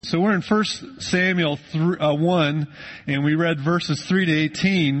So we're in 1 Samuel 1, and we read verses 3 to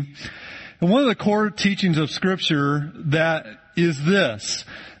 18. And one of the core teachings of Scripture that is this,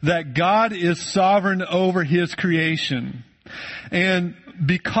 that God is sovereign over His creation. And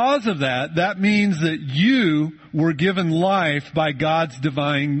because of that, that means that you were given life by God's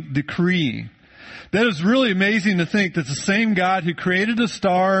divine decree. That is really amazing to think that the same God who created the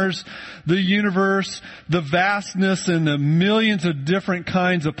stars, the universe, the vastness, and the millions of different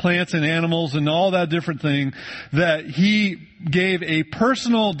kinds of plants and animals and all that different thing, that He gave a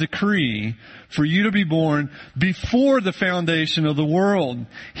personal decree for you to be born before the foundation of the world.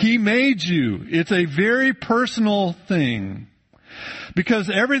 He made you. It's a very personal thing. Because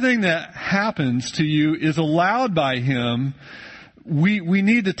everything that happens to you is allowed by Him. We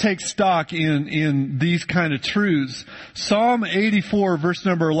need to take stock in these kind of truths. Psalm 84 verse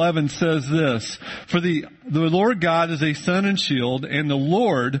number 11 says this, "For the Lord God is a sun and shield, and the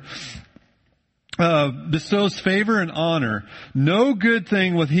Lord bestows favor and honor. No good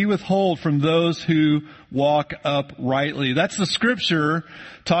thing will He withhold from those who walk uprightly." That's the Scripture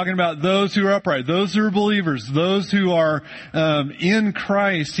talking about those who are upright, those who are believers, those who are in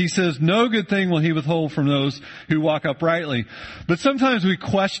Christ. He says, no good thing will He withhold from those who walk uprightly. But sometimes we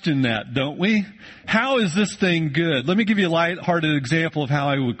question that, don't we? How is this thing good? Let me give you a light-hearted example of how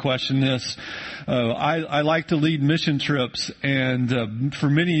I would question this. I like to lead mission trips, and for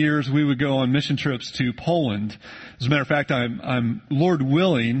many years we would go on mission trips to Poland. As a matter of fact, I'm Lord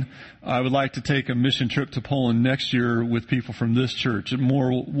willing, I would like to take a mission trip to Poland next year with people from this church. And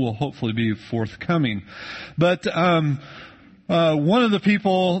more will hopefully be forthcoming. But one of the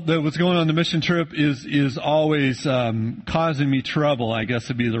people that was going on the mission trip is always causing me trouble, I guess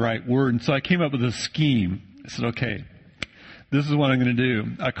would be the right word. And so I came up with a scheme. I said, okay, this is what I'm going to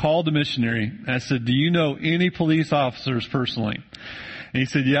do. I called the missionary and I said, do you know any police officers personally? And he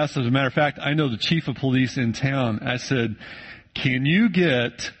said, yes. As a matter of fact, I know the chief of police in town. I said, can you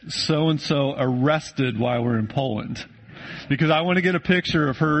get so-and-so arrested while we're in Poland? Because I want to get a picture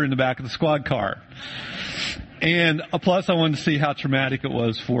of her in the back of the squad car. And plus I wanted to see how traumatic it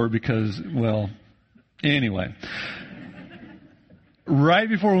was for her because, well, anyway. Right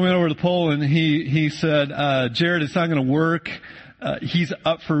before we went over to Poland, he said, Jarred, it's not going to work. He's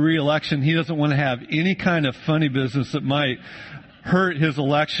up for re-election. He doesn't want to have any kind of funny business that might hurt his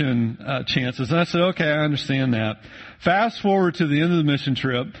election chances. And I said, okay, I understand that. Fast forward to the end of the mission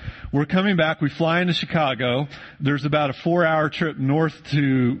trip. We're coming back. We fly into Chicago. There's about a 4-hour trip north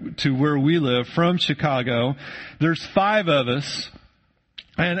to where we live from Chicago. There's 5 of us.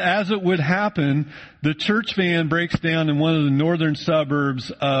 And as it would happen, the church van breaks down in one of the northern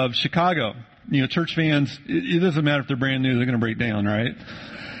suburbs of Chicago. You know, church vans, it doesn't matter if they're brand new, they're going to break down, right?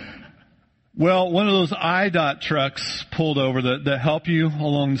 Well, one of those IDOT trucks pulled over that help you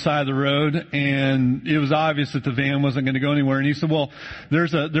along the side of the road, and it was obvious that the van wasn't going to go anywhere. And he said, well,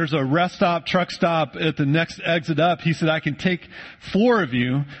 there's a rest stop, truck stop at the next exit up. He said, I can take 4 of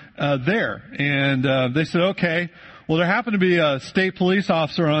you there. And they said, okay. Well, there happened to be a state police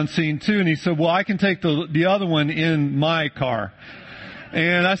officer on scene too, and he said, well, I can take the other one in my car.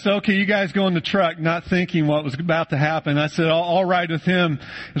 And I said, okay, you guys go in the truck, not thinking what was about to happen. I said, I'll ride with him.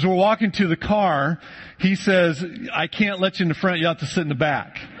 As we're walking to the car, he says, I can't let you in the front, you have to sit in the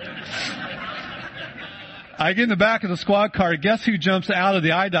back. I get in the back of the squad car. Guess who jumps out of the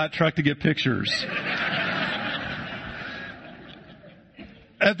IDOT truck to get pictures?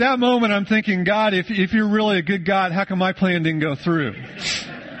 At that moment, I'm thinking, God, if you're really a good God, how come my plan didn't go through?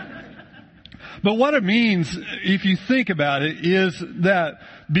 But what it means, if you think about it, is that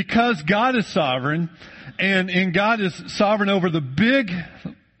because God is sovereign, and God is sovereign over the big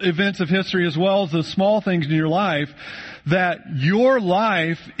events of history as well as the small things in your life, that your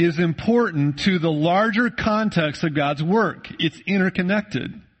life is important to the larger context of God's work. It's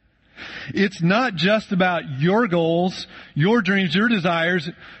interconnected. It's not just about your goals, your dreams, your desires,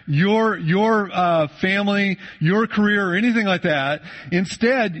 your family, your career, or anything like that.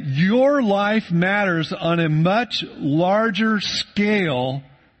 Instead, your life matters on a much larger scale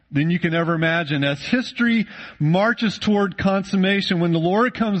than you can ever imagine. As history marches toward consummation, when the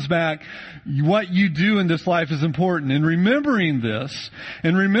Lord comes back, what you do in this life is important. And remembering this,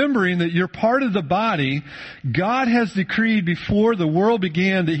 and remembering that you're part of the body, God has decreed before the world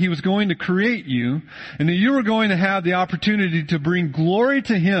began that He was going to create you, and that you were going to have the opportunity to bring glory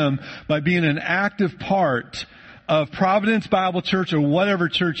to Him by being an active part of Providence Bible Church or whatever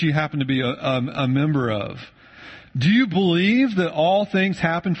church you happen to be a member of. Do you believe that all things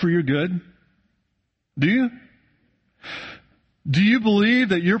happen for your good? Do you? Do you believe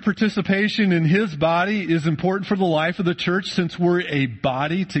that your participation in His body is important for the life of the church, since we're a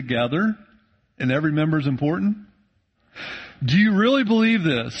body together and every member is important? Do you really believe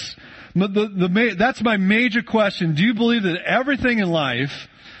this? That's my major question. Do you believe that everything in life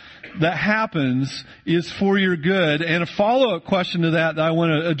that happens is for your good? And a follow-up question to that I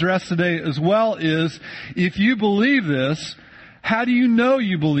want to address today as well is, if you believe this, how do you know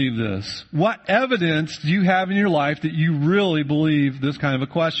you believe this? What evidence do you have in your life that you really believe this kind of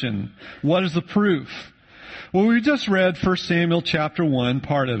a question? What is the proof? Well, we just read 1 Samuel chapter 1,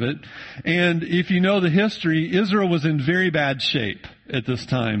 part of it. And if you know the history, Israel was in very bad shape at this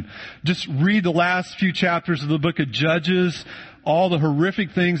time. Just read the last few chapters of the book of Judges. All the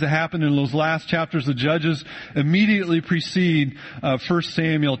horrific things that happened in those last chapters of Judges immediately precede 1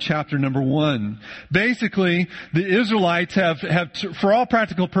 Samuel chapter number 1. Basically, the Israelites have, for all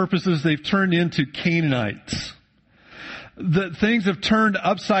practical purposes, they've turned into Canaanites. Things have turned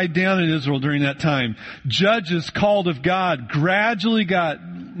upside down in Israel during that time. Judges called of God gradually got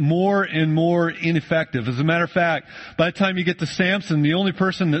more and more ineffective. As a matter of fact, by the time you get to Samson, the only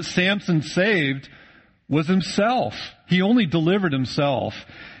person that Samson saved was himself. He only delivered himself,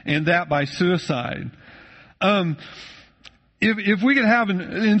 and that by suicide. If we could have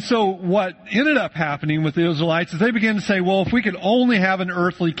and so what ended up happening with the Israelites is they began to say, well, if we could only have an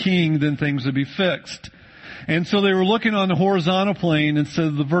earthly king, then things would be fixed. And so they were looking on the horizontal plane instead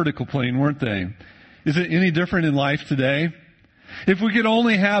of the vertical plane, weren't they? Is it any different in life today? If we could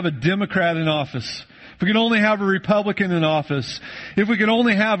only have a Democrat in office, if we could only have a Republican in office, if we could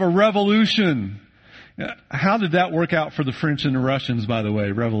only have a revolution. How did that work out for the French and the Russians, by the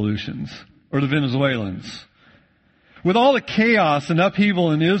way, revolutions? Or the Venezuelans? With all the chaos and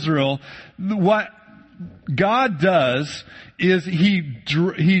upheaval in Israel, what God does is He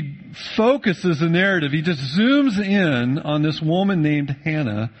focuses the narrative. He just zooms in on this woman named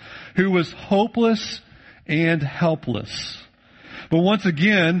Hannah, who was hopeless and helpless. But once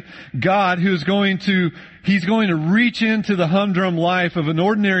again, God, He's going to reach into the humdrum life of an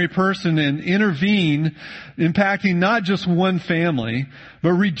ordinary person and intervene, impacting not just one family,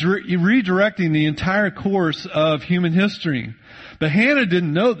 but redirecting the entire course of human history. But Hannah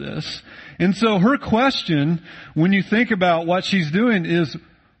didn't know this. And so her question, when you think about what she's doing, is,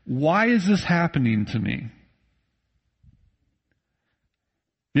 why is this happening to me?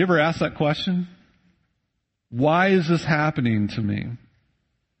 You ever ask that question? Why is this happening to me?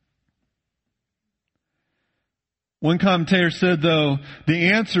 One commentator said, though,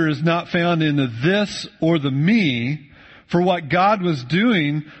 the answer is not found in the this or the me, for what God was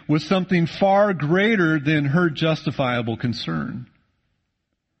doing was something far greater than her justifiable concern.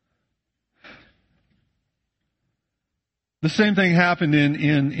 The same thing happened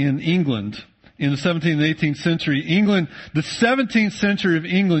in England. In the 17th and 18th century, England, the 17th century of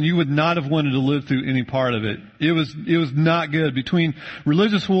England, you would not have wanted to live through any part of it. It was not good. Between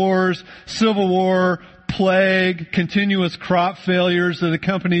religious wars, civil war, plague, continuous crop failures that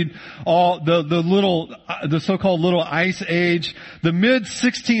accompanied all the so-called little ice age, the mid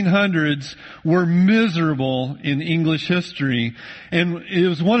 1600s were miserable in English history, and it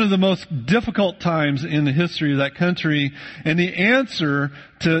was one of the most difficult times in the history of that country. And the answer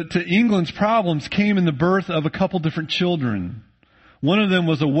to England's problems came in the birth of a couple different children. One of them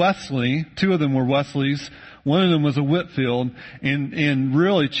was a Wesley. Two of them were Wesleys. One of them was a Whitfield, and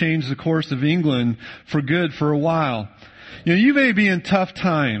really changed the course of England for good for a while. You know, you may be in tough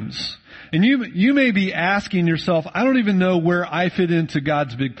times, and you may be asking yourself, I don't even know where I fit into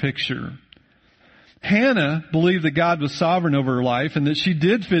God's big picture. Hannah believed that God was sovereign over her life and that she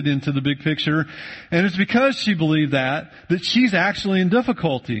did fit into the big picture. And it's because she believed that she's actually in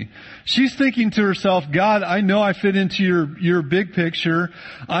difficulty. She's thinking to herself, God, I know I fit into your big picture.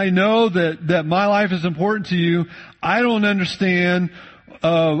 I know that my life is important to you. I don't understand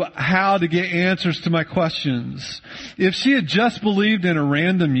how to get answers to my questions. If she had just believed in a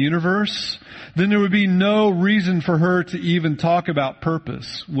random universe, then there would be no reason for her to even talk about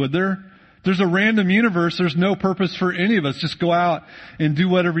purpose, would there? There's a random universe. There's no purpose for any of us. Just go out and do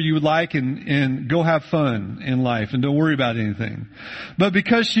whatever you would like and go have fun in life and don't worry about anything. But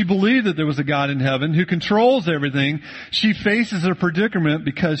because she believed that there was a God in heaven who controls everything, she faces a predicament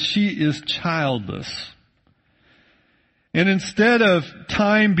because she is childless. And instead of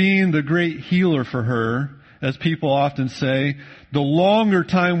time being the great healer for her, as people often say, the longer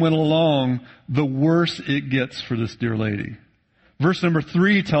time went along, the worse it gets for this dear lady. Verse number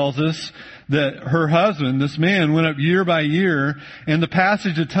 3 tells us that her husband, this man, went up year by year, and the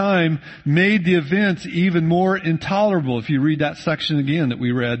passage of time made the events even more intolerable, if you read that section again that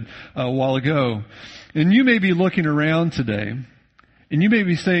we read a while ago. And you may be looking around today, And you may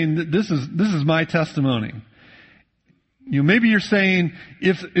be saying that this is my testimony. Maybe you're saying,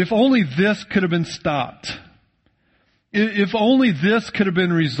 if only this could have been stopped. If only this could have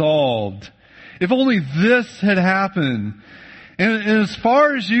been resolved. If only this had happened. And as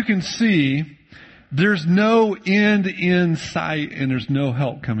far as you can see, there's no end in sight and there's no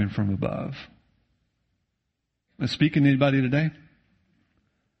help coming from above. Am I speaking to anybody today?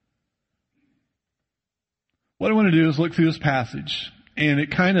 What I want to do is look through this passage, and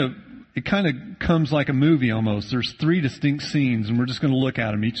it kind of comes like a movie almost. There's 3 distinct scenes, and we're just going to look at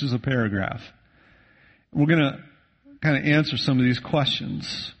them. Each is a paragraph. We're going to kind of answer some of these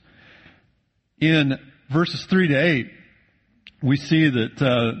questions. In verses 3 to 8, we see that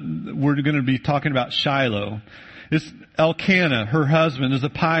we're going to be talking about Shiloh. This Elkanah, her husband, is a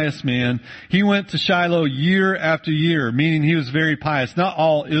pious man. He went to Shiloh year after year, meaning he was very pious. Not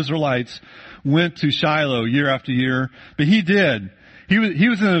all Israelites went to Shiloh year after year, but he did. He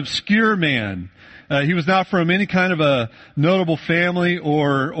was an obscure man. He was not from any kind of a notable family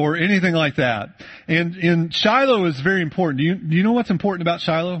or anything like that. And Shiloh is very important. Do you know what's important about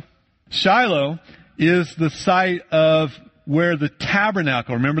Shiloh? Shiloh is the site of where the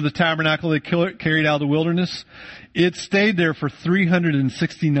tabernacle, remember the tabernacle they carried out of the wilderness? It stayed there for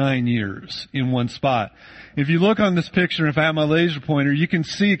 369 years in one spot. If you look on this picture, if I have my laser pointer, you can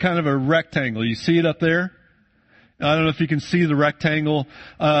see kind of a rectangle. You see it up there? I don't know if you can see the rectangle.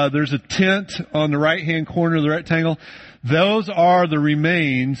 There's a tent on the right-hand corner of the rectangle. Those are the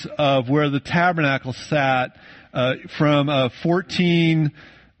remains of where the tabernacle sat from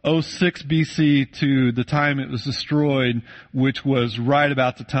 1406 BC to the time it was destroyed, which was right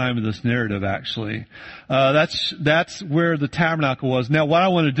about the time of this narrative, actually. That's where the tabernacle was. Now, what I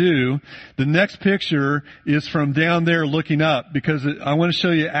want to do, the next picture is from down there looking up, because I want to show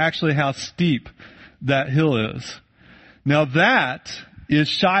you actually how steep that hill is. Now, that is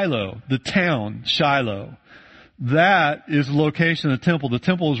Shiloh, the town Shiloh. That is the location of the temple. The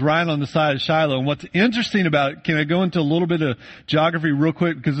temple is right on the side of Shiloh. And what's interesting about it, can I go into a little bit of geography real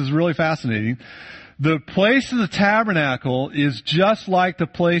quick because it's really fascinating. The place of the tabernacle is just like the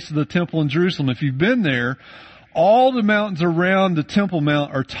place of the temple in Jerusalem. If you've been there, all the mountains around the Temple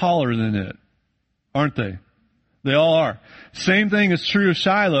Mount are taller than it, aren't they? They all are. Same thing is true of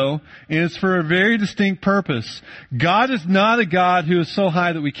Shiloh, and it's for a very distinct purpose. God is not a God who is so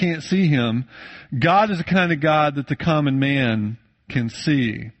high that we can't see Him. God is the kind of God that the common man can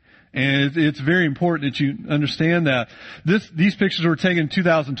see. And it's very important that you understand that. These pictures were taken in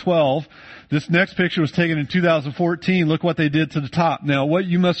 2012. This next picture was taken in 2014. Look what they did to the top. Now, what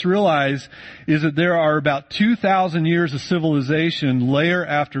you must realize is that there are about 2,000 years of civilization, layer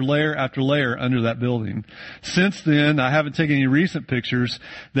after layer after layer, under that building. Since then, I haven't taken any recent pictures.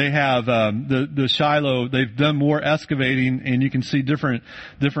 They have the Shiloh. They've done more excavating, and you can see different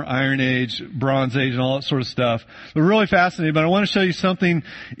Iron Age, Bronze Age, and all that sort of stuff. They're really fascinating. But I want to show you something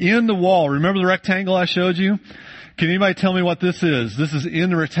in the wall. Remember the rectangle I showed you? Can anybody tell me what this is? This is in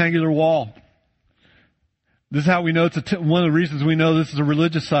the rectangular wall. This is how we know one of the reasons we know this is a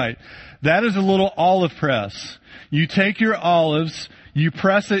religious site. That is a little olive press. You take your olives, you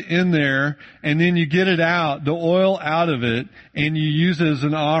press it in there, and then you get it out, the oil out of it, and you use it as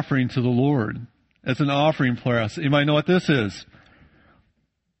an offering to the Lord. That's an offering press. Anybody know what this is?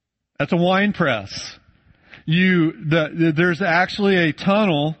 That's a wine press. There's actually a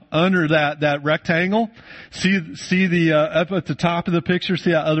tunnel under that rectangle. See the, up at the top of the picture,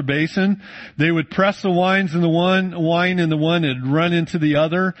 see that other basin? They would press the wine in the one, it'd run into the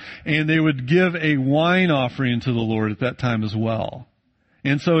other, and they would give a wine offering to the Lord at that time as well.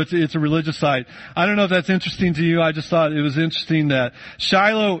 And so it's a religious site. I don't know if that's interesting to you. I just thought it was interesting that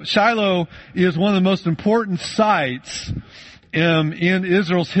Shiloh is one of the most important sites in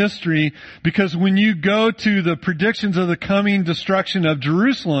Israel's history, because when you go to the predictions of the coming destruction of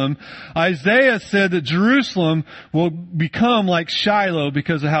Jerusalem, Isaiah said that Jerusalem will become like Shiloh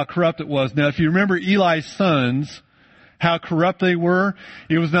because of how corrupt it was. Now, if you remember Eli's sons, how corrupt they were,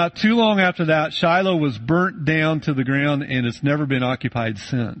 it was not too long after that, Shiloh was burnt down to the ground, and it's never been occupied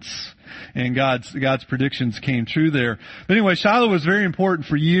since. And God's predictions came true there. But anyway, Shiloh was very important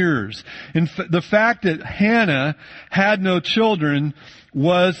for years. And the fact that Hannah had no children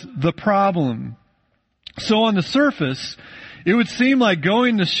was the problem. So on the surface, it would seem like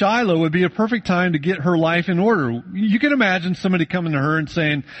going to Shiloh would be a perfect time to get her life in order. You can imagine somebody coming to her and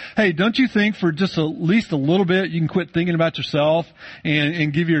saying, hey, don't you think for just at least a little bit you can quit thinking about yourself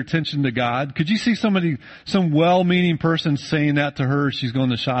and give your attention to God? Could you see some well-meaning person saying that to her as she's going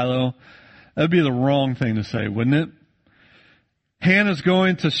to Shiloh? That'd be the wrong thing to say, wouldn't it? Hannah's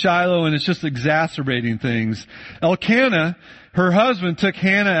going to Shiloh and it's just exacerbating things. Elkanah, her husband, took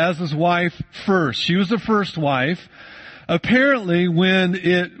Hannah as his wife first. She was the first wife. Apparently, when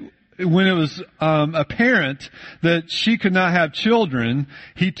it was apparent that she could not have children,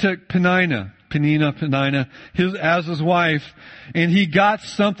 he took Penina, as his wife, and he got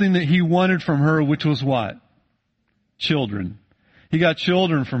something that he wanted from her, which was what? Children. He got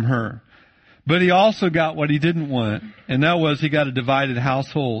children from her. But he also got what he didn't want, and that was he got a divided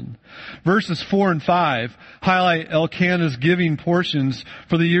household. Verses 4 and 5 highlight Elkanah's giving portions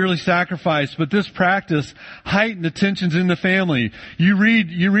for the yearly sacrifice, but this practice heightened the tensions in the family. You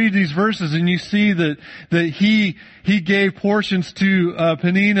read these verses and you see that he gave portions to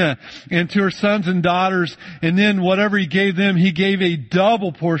Penina and to her sons and daughters, and then whatever he gave them, he gave a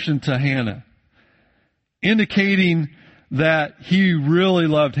double portion to Hannah, indicating that he really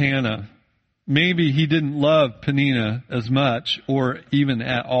loved Hannah. Maybe he didn't love Penina as much or even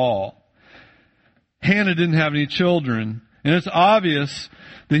at all. Hannah didn't have any children. And it's obvious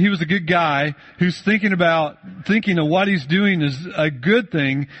that he was a good guy who's thinking of what he's doing is a good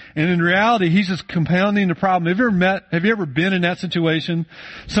thing. And in reality, he's just compounding the problem. Have you ever been in that situation?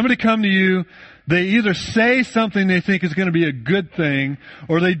 Somebody come to you, they either say something they think is going to be a good thing,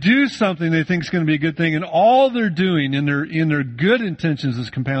 or they do something they think is going to be a good thing, and all they're doing in their good intentions is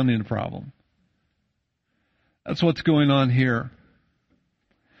compounding the problem. That's what's going on here.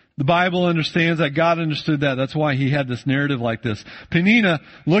 The Bible understands that. God understood that. That's why he had this narrative like this. Penina,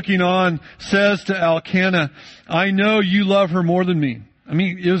 looking on, says to Elkanah, I know you love her more than me. I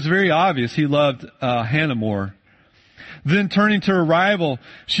mean, it was very obvious he loved Hannah more. Then turning to her rival,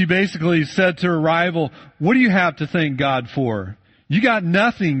 she basically said to her rival, what do you have to thank God for? You got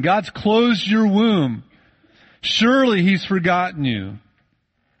nothing. God's closed your womb. Surely he's forgotten you.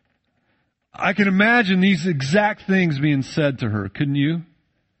 I can imagine these exact things being said to her, couldn't you?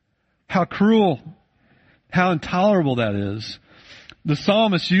 How cruel, how intolerable that is. The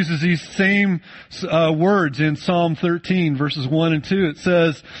psalmist uses these same words in Psalm 13, verses 1 and 2. It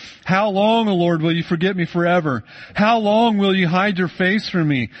says, how long, O Lord, will you forget me forever? How long will you hide your face from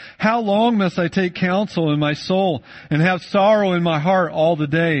me? How long must I take counsel in my soul and have sorrow in my heart all the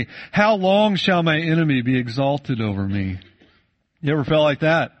day? How long shall my enemy be exalted over me? You ever felt like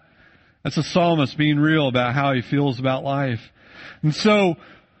that? That's a psalmist being real about how he feels about life. And so,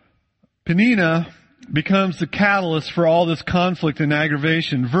 Penina becomes the catalyst for all this conflict and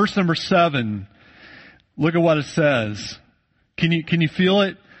aggravation. Verse number 7. Look at what it says. Can you feel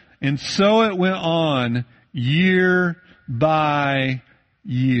it? And so it went on year by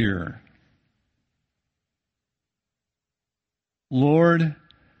year. Lord,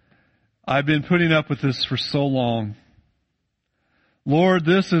 I've been putting up with this for so long. Lord,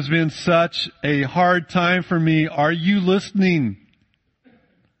 this has been such a hard time for me. Are you listening?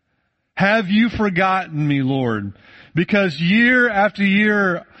 Have you forgotten me, Lord? Because year after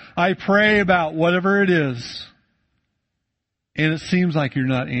year, I pray about whatever it is, and it seems like you're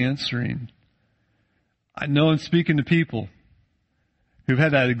not answering. I know I'm speaking to people who've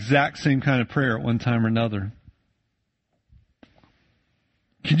had that exact same kind of prayer at one time or another.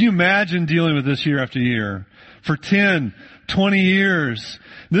 Can you imagine dealing with this year after year? For 10, 20 years.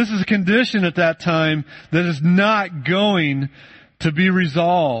 This is a condition at that time that is not going to be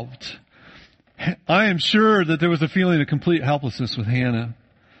resolved. I am sure that there was a feeling of complete helplessness with Hannah.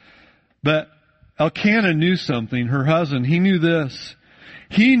 But Elkanah knew something, her husband. He knew this.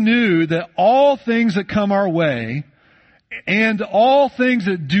 He knew that all things that come our way and all things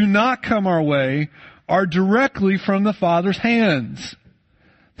that do not come our way are directly from the Father's hands.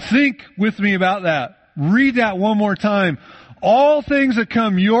 Think with me about that. Read that one more time. All things that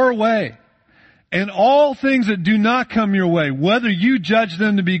come your way and all things that do not come your way, whether you judge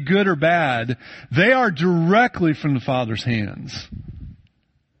them to be good or bad, they are directly from the Father's hands.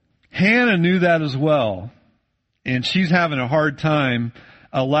 Hannah knew that as well. And she's having a hard time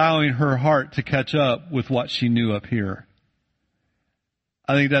allowing her heart to catch up with what she knew up here.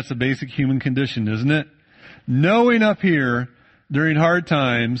 I think that's a basic human condition, isn't it? Knowing up here during hard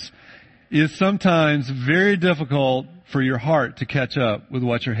times is sometimes very difficult for your heart to catch up with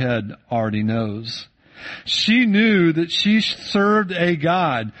what your head already knows. She knew that she served a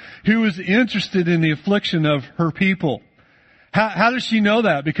God who was interested in the affliction of her people. How does she know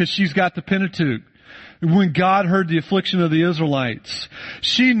that? Because she's got the Pentateuch. When God heard the affliction of the Israelites,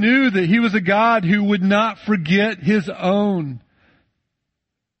 she knew that He was a God who would not forget His own.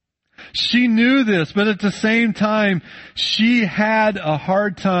 She knew this, but at the same time, she had a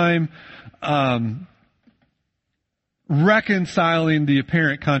hard time reconciling the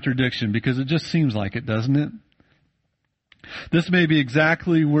apparent contradiction, because it just seems like it, doesn't it? This may be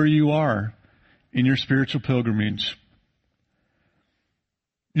exactly where you are in your spiritual pilgrimage.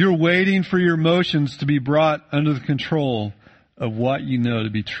 You're waiting for your emotions to be brought under the control of what you know to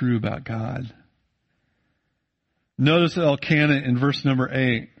be true about God. Notice Elkanah in verse number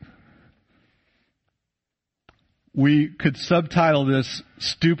 8. We could subtitle this,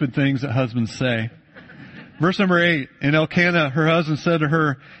 Stupid Things That Husbands Say. Verse number 8, and Elkanah, her husband, said to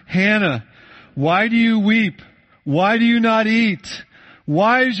her, Hannah, why do you weep? Why do you not eat?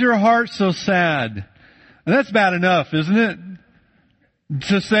 Why is your heart so sad? And that's bad enough, isn't it?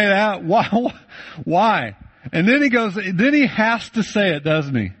 To say that. Why? And then he has to say it,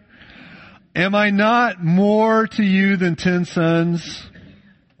 doesn't he? Am I not more to you than 10 sons?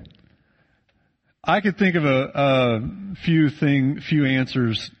 I could think of a few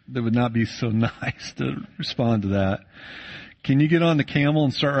answers that would not be so nice to respond to that. Can you get on the camel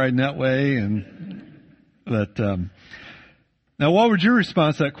and start riding that way? Now, what would your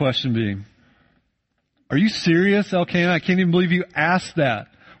response to that question be? Are you serious, Elkanah? I can't even believe you asked that.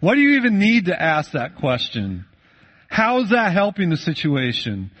 Why do you even need to ask that question? How is that helping the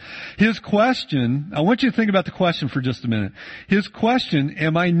situation? His question, I want you to think about the question for just a minute. His question,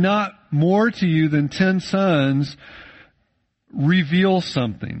 am I not more to you than 10 sons, reveals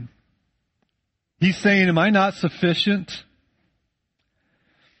something. He's saying, am I not sufficient?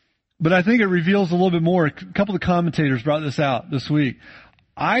 But I think it reveals a little bit more. A couple of commentators brought this out this week.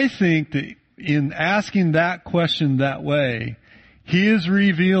 I think that in asking that question that way, he is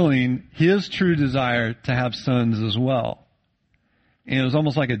revealing his true desire to have sons as well. And it was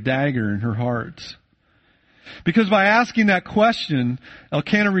almost like a dagger in her heart. Because by asking that question,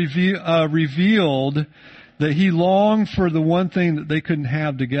 Elkanah revealed that he longed for the one thing that they couldn't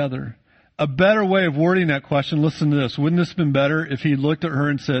have together. A better way of wording that question, listen to this. Wouldn't this have been better if he looked at her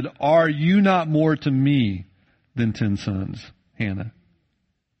and said, are you not more to me than 10 sons, Hannah?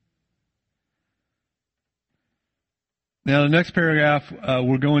 Now, the next paragraph,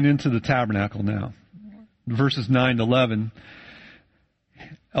 we're going into the tabernacle now. Verses 9 to 11.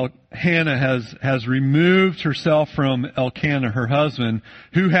 Hannah has removed herself from Elkanah, her husband,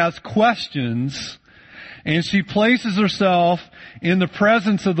 who has questions, and she places herself in the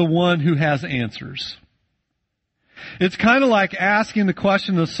presence of the one who has answers. It's kind of like asking the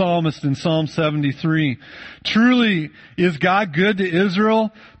question of the psalmist in Psalm 73. Truly, is God good to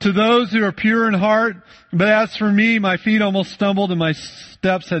Israel, to those who are pure in heart? But as for me, my feet almost stumbled and my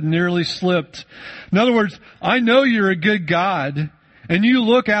steps had nearly slipped. In other words, I know you're a good God and you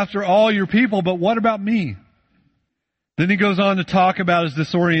look after all your people, but what about me? Then he goes on to talk about his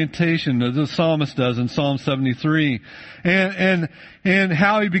disorientation, as the psalmist does in Psalm 73, and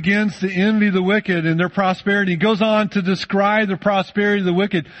how he begins to envy the wicked and their prosperity. He goes on to describe the prosperity of the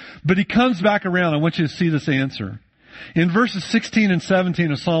wicked, but he comes back around. I want you to see this answer. In verses 16 and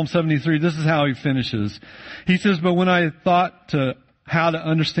 17 of Psalm 73, this is how he finishes. He says, but when I thought how to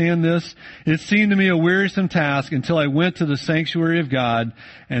understand this, it seemed to me a wearisome task until I went to the sanctuary of God,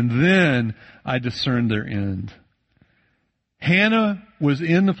 and then I discerned their end. Hannah was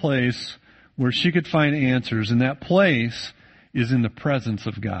in the place where she could find answers, and that place is in the presence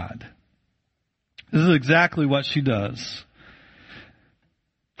of God. This is exactly what she does.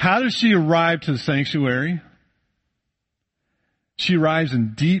 How does she arrive to the sanctuary? She arrives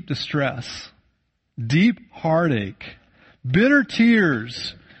in deep distress, deep heartache, bitter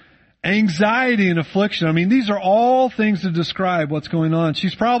tears, anxiety and affliction. I mean, these are all things to describe what's going on.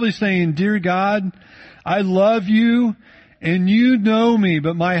 She's probably saying, dear God, I love you. And you know me,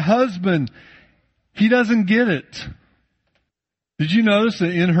 but my husband, he doesn't get it. Did you notice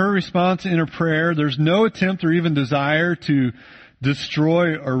that in her response, in her prayer, there's no attempt or even desire to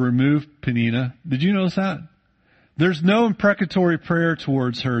destroy or remove Peninnah? Did you notice that? There's no imprecatory prayer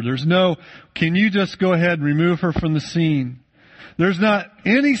towards her. There's no, can you just go ahead and remove her from the scene? There's not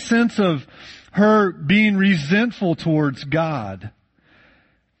any sense of her being resentful towards God.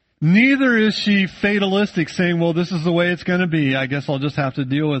 Neither is she fatalistic, saying, well, this is the way it's going to be. I guess I'll just have to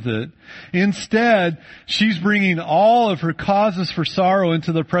deal with it. Instead, she's bringing all of her causes for sorrow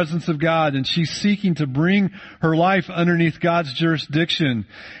into the presence of God, and she's seeking to bring her life underneath God's jurisdiction.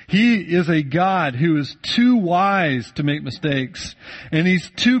 He is a God who is too wise to make mistakes, and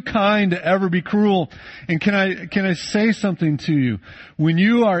He's too kind to ever be cruel. And can I say something to you? When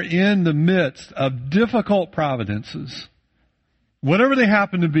you are in the midst of difficult providences, whatever they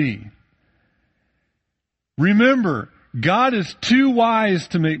happen to be, remember, God is too wise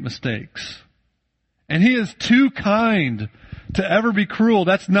to make mistakes. And He is too kind to ever be cruel.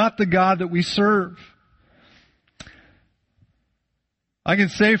 That's not the God that we serve. I can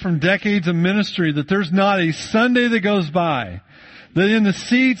say from decades of ministry that there's not a Sunday that goes by that in the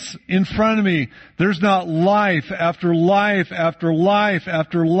seats in front of me, there's not life after life after life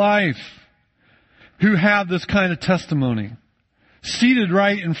after life who have this kind of testimony seated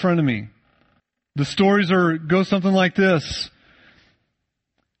right in front of me. The stories go something like this.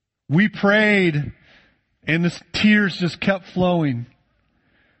 We prayed and the tears just kept flowing.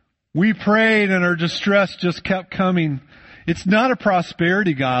 We prayed and our distress just kept coming. It's not a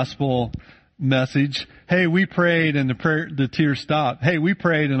prosperity gospel message. Hey, we prayed and the tears stopped. Hey, we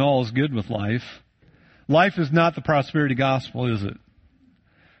prayed and all is good with life. Life is not the prosperity gospel, is it?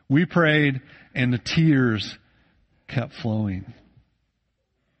 We prayed and the tears kept flowing.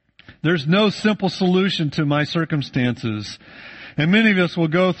 There's no simple solution to my circumstances. And many of us will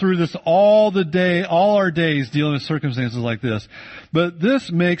go through this all our days dealing with circumstances like this. But this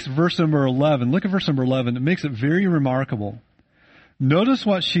makes verse number 11, look at verse number 11, it makes it very remarkable. Notice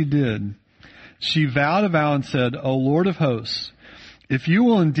what she did. She vowed a vow and said, O Lord of hosts, if you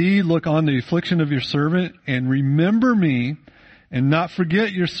will indeed look on the affliction of your servant and remember me and not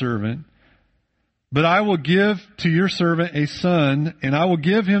forget your servant, but I will give to your servant a son, and I will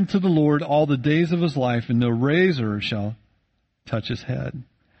give him to the Lord all the days of his life, and no razor shall touch his head.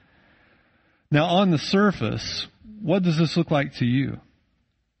 Now on the surface, what does this look like to you?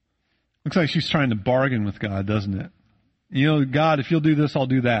 Looks like she's trying to bargain with God, doesn't it? You know, God, if you'll do this, I'll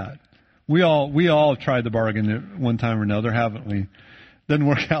do that. We all have tried to bargain at one time or another, haven't we? Doesn't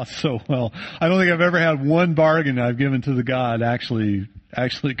work out so well. I don't think I've ever had one bargain I've given to the God actually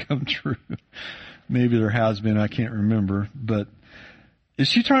come true. Maybe there has been, I can't remember. But is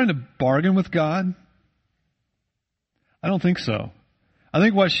she trying to bargain with God? I don't think so. I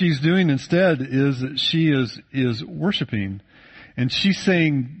think what she's doing instead is that she is worshiping. And she's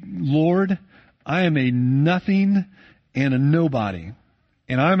saying, Lord, I am a nothing and a nobody.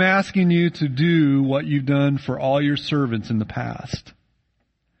 And I'm asking you to do what you've done for all your servants in the past.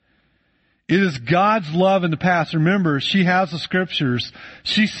 It is God's love in the past. Remember, she has the scriptures.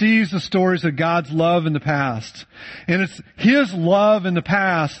 She sees the stories of God's love in the past. And it's His love in the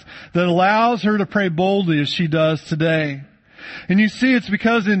past that allows her to pray boldly as she does today. And you see, it's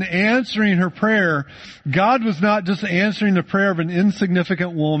because in answering her prayer, God was not just answering the prayer of an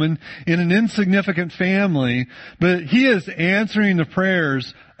insignificant woman in an insignificant family, but He is answering the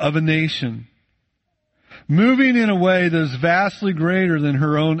prayers of a nation, moving in a way that is vastly greater than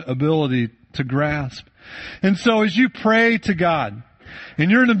her own ability to grasp. And so as you pray to God, and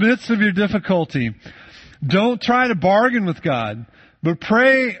you're in the midst of your difficulty, don't try to bargain with God, but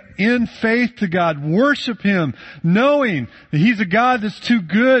pray in faith to God. Worship Him, knowing that He's a God that's too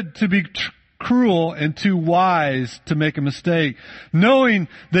good to be cruel and too wise to make a mistake. Knowing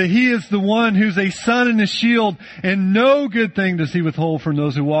that He is the one who's a sun and a shield, and no good thing does He withhold from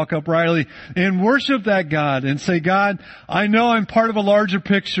those who walk uprightly. And worship that God and say, God, I know I'm part of a larger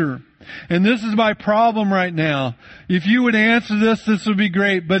picture. And this is my problem right now. If you would answer this, this would be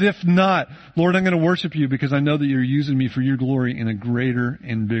great. But if not, Lord, I'm going to worship you because I know that you're using me for your glory in a greater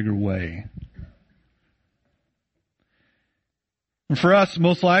and bigger way. And for us,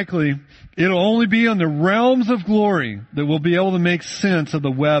 most likely, it'll only be on the realms of glory that we'll be able to make sense of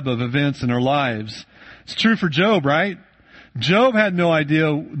the web of events in our lives. It's true for Job, right? Job had no idea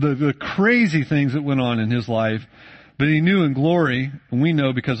the crazy things that went on in his life. But he knew in glory, and we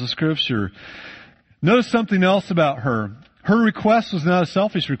know because of Scripture. Notice something else about her. Her request was not a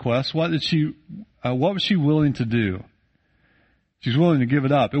selfish request. What was she willing to do? She's willing to give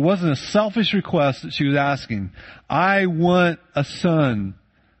it up. It wasn't a selfish request that she was asking. I want a son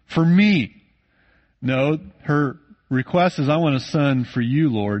for me. No, her request is, I want a son for you,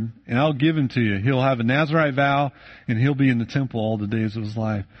 Lord, and I'll give him to you. He'll have a Nazirite vow, and he'll be in the temple all the days of his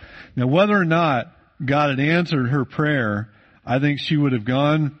life. Now, whether or not God had answered her prayer, I think she would have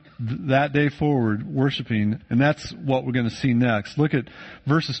gone that day forward worshiping, and that's what we're going to see next. Look at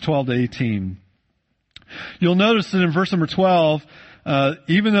verses 12 to 18. You'll notice that in verse number 12,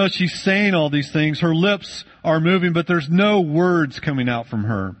 even though she's saying all these things, her lips are moving, but there's no words coming out from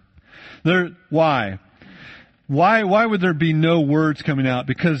her. Why? Why would there be no words coming out?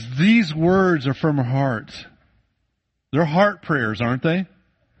 Because these words are from her heart. They're heart prayers, aren't they?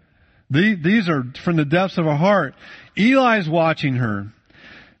 These are from the depths of her heart. Eli's watching her.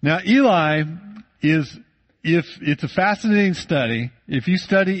 Now, Eli it's a fascinating study. If you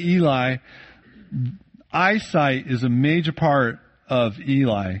study Eli, eyesight is a major part of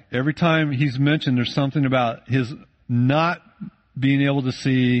Eli. Every time he's mentioned, there's something about his not being able to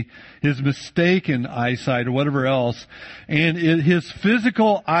see, his mistaken eyesight or whatever else. And his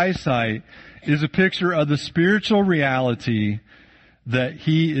physical eyesight is a picture of the spiritual reality that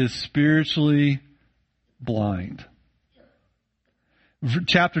he is spiritually blind.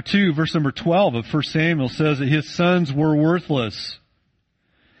 Chapter 2, verse number 12 of 1 Samuel says that his sons were worthless.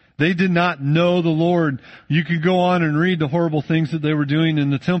 They did not know the Lord. You could go on and read the horrible things that they were doing in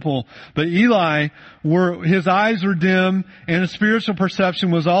the temple. But Eli, his eyes were dim and his spiritual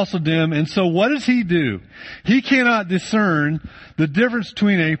perception was also dim. And so what does he do? He cannot discern the difference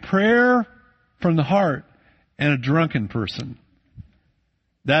between a prayer from the heart and a drunken person.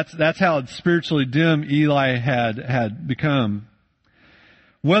 That's how spiritually dim Eli had become.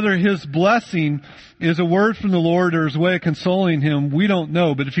 Whether his blessing is a word from the Lord or his way of consoling him, we don't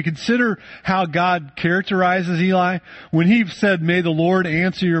know. But if you consider how God characterizes Eli, when he said, "May the Lord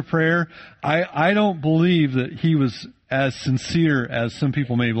answer your prayer," I don't believe that he was as sincere as some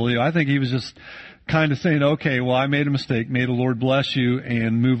people may believe. I think he was just kind of saying, "Okay, well, I made a mistake. May the Lord bless you,"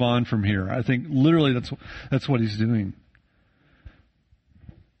 and move on from here. I think literally that's what he's doing.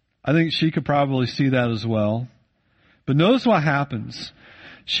 I think she could probably see that as well. But notice what happens.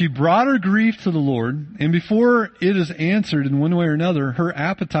 She brought her grief to the Lord, and before it is answered in one way or another, her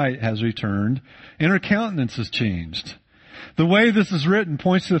appetite has returned, and her countenance has changed. The way this is written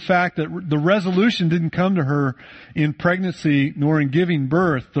points to the fact that the resolution didn't come to her in pregnancy nor in giving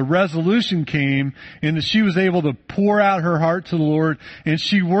birth. The resolution came in that she was able to pour out her heart to the Lord, and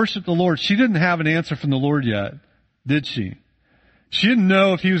she worshiped the Lord. She didn't have an answer from the Lord yet, did she? She didn't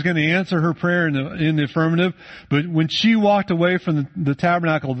know if he was going to answer her prayer in the affirmative, but when she walked away from the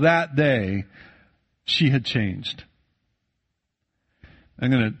tabernacle that day, she had changed. I'm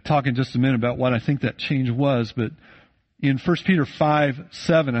going to talk in just a minute about what I think that change was, but in 1 Peter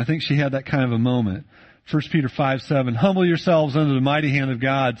 5:7, I think she had that kind of a moment. 1 Peter 5:7, "Humble yourselves under the mighty hand of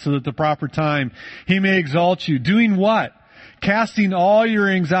God, so that at the proper time he may exalt you." Doing what? Casting all your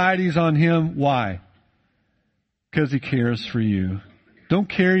anxieties on him. Why? Because he cares for you. Don't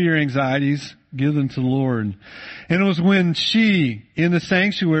carry your anxieties. Give them to the Lord. And it was when she, in the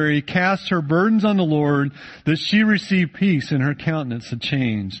sanctuary, cast her burdens on the Lord that she received peace and her countenance had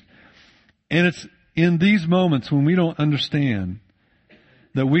changed. And it's in these moments when we don't understand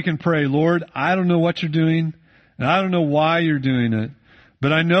that we can pray, "Lord, I don't know what you're doing, and I don't know why you're doing it,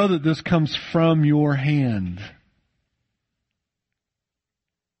 but I know that this comes from your hand.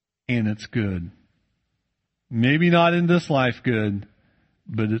 And it's good. Maybe not in this life good,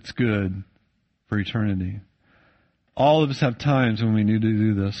 but it's good for eternity." All of us have times when we need to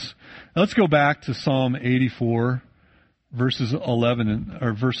do this. Let's go back to Psalm 84, verse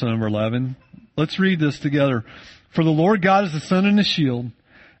number 11. Let's read this together. "For the Lord God is a sun and a shield,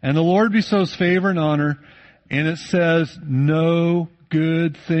 and the Lord bestows favor and honor." And it says, "No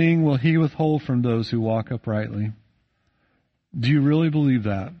good thing will he withhold from those who walk uprightly." Do you really believe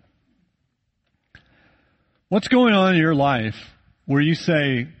that? What's going on in your life where you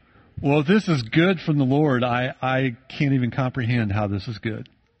say, "Well, if this is good from the Lord, I can't even comprehend how this is good"?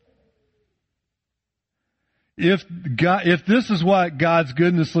 If this is what God's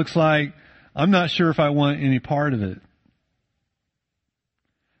goodness looks like, I'm not sure if I want any part of it.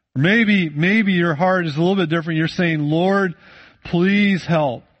 Maybe your heart is a little bit different. You're saying, "Lord, please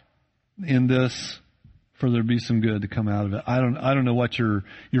help in this for there to be some good to come out of it." I don't know what your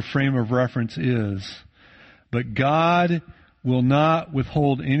frame of reference is. But God will not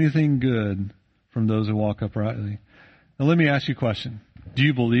withhold anything good from those who walk uprightly. Now let me ask you a question. Do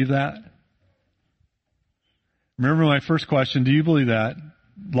you believe that? Remember my first question, do you believe that?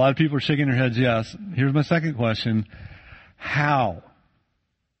 A lot of people are shaking their heads yes. Here's my second question. How?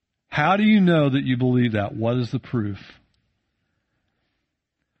 How do you know that you believe that? What is the proof?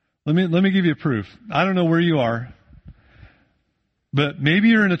 Let me give you a proof. I don't know where you are, but maybe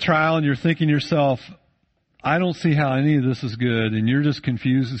you're in a trial and you're thinking to yourself, "I don't see how any of this is good," and you're just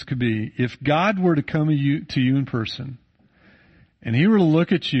confused as could be. If God were to come to you in person, and he were to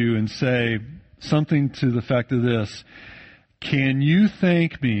look at you and say something to the effect of this, "Can you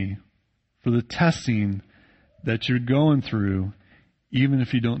thank me for the testing that you're going through, even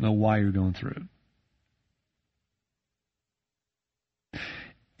if you don't know why you're going through it?"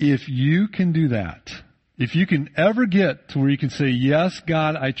 If you can do that, if you can ever get to where you can say, "Yes,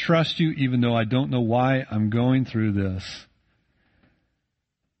 God, I trust you even though I don't know why I'm going through this,"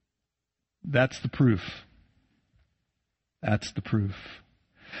 that's the proof. That's the proof.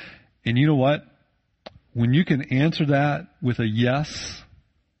 And you know what? When you can answer that with a yes,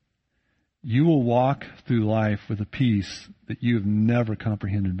 you will walk through life with a peace that you have never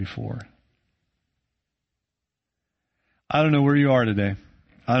comprehended before. I don't know where you are today.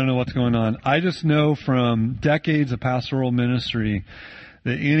 I don't know what's going on. I just know from decades of pastoral ministry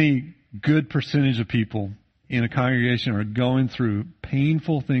that any good percentage of people in a congregation are going through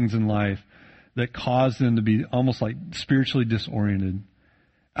painful things in life that cause them to be almost like spiritually disoriented.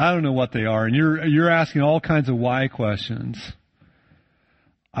 I don't know what they are, and you're asking all kinds of why questions.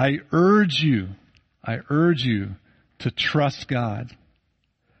 I urge you to trust God,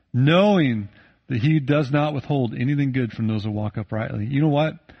 knowing that He does not withhold anything good from those who walk uprightly. You know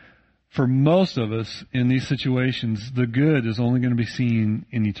what? For most of us in these situations, the good is only going to be seen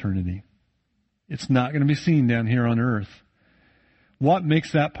in eternity. It's not going to be seen down here on earth. What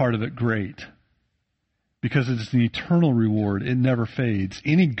makes that part of it great? Because it's an eternal reward. It never fades.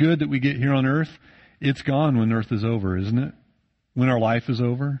 Any good that we get here on earth, it's gone when earth is over, isn't it? When our life is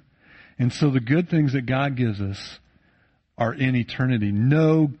over. And so the good things that God gives us are in eternity.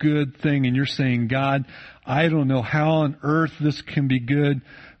 No good thing. And you're saying, God, I don't know how on earth this can be good,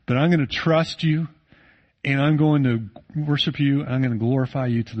 but I'm going to trust you, and I'm going to worship you, and I'm going to glorify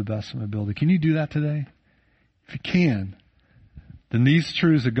you to the best of my ability. Can you do that today? If you can, then these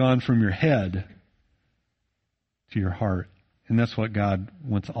truths have gone from your head to your heart. And that's what God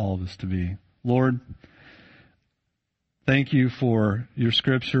wants all of us to be. Lord, thank you for your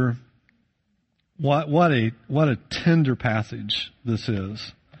scripture. What a tender passage this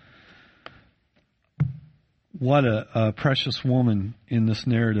is. What a precious woman in this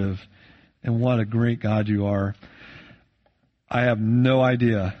narrative, and what a great God you are. I have no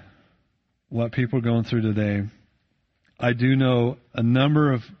idea what people are going through today. I do know a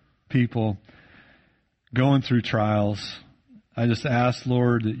number of people going through trials. I just ask,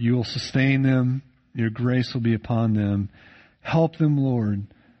 Lord, that you will sustain them. Your grace will be upon them. Help them, Lord,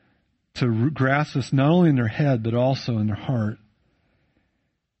 to grasp this not only in their head, but also in their heart.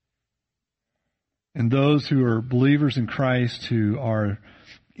 And those who are believers in Christ, who are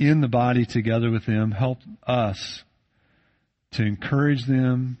in the body together with them, help us to encourage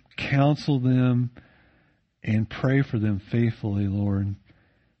them, counsel them, and pray for them faithfully, Lord,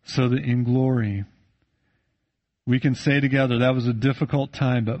 so that in glory we can say together, that was a difficult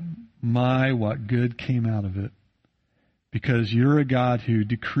time, but my, what good came out of it. Because you're a God who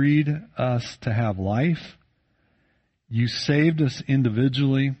decreed us to have life. You saved us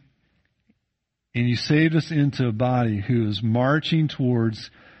individually. And you saved us into a body who is marching towards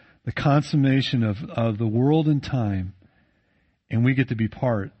the consummation of the world and time. And we get to be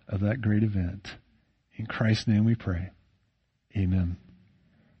part of that great event. In Christ's name we pray. Amen.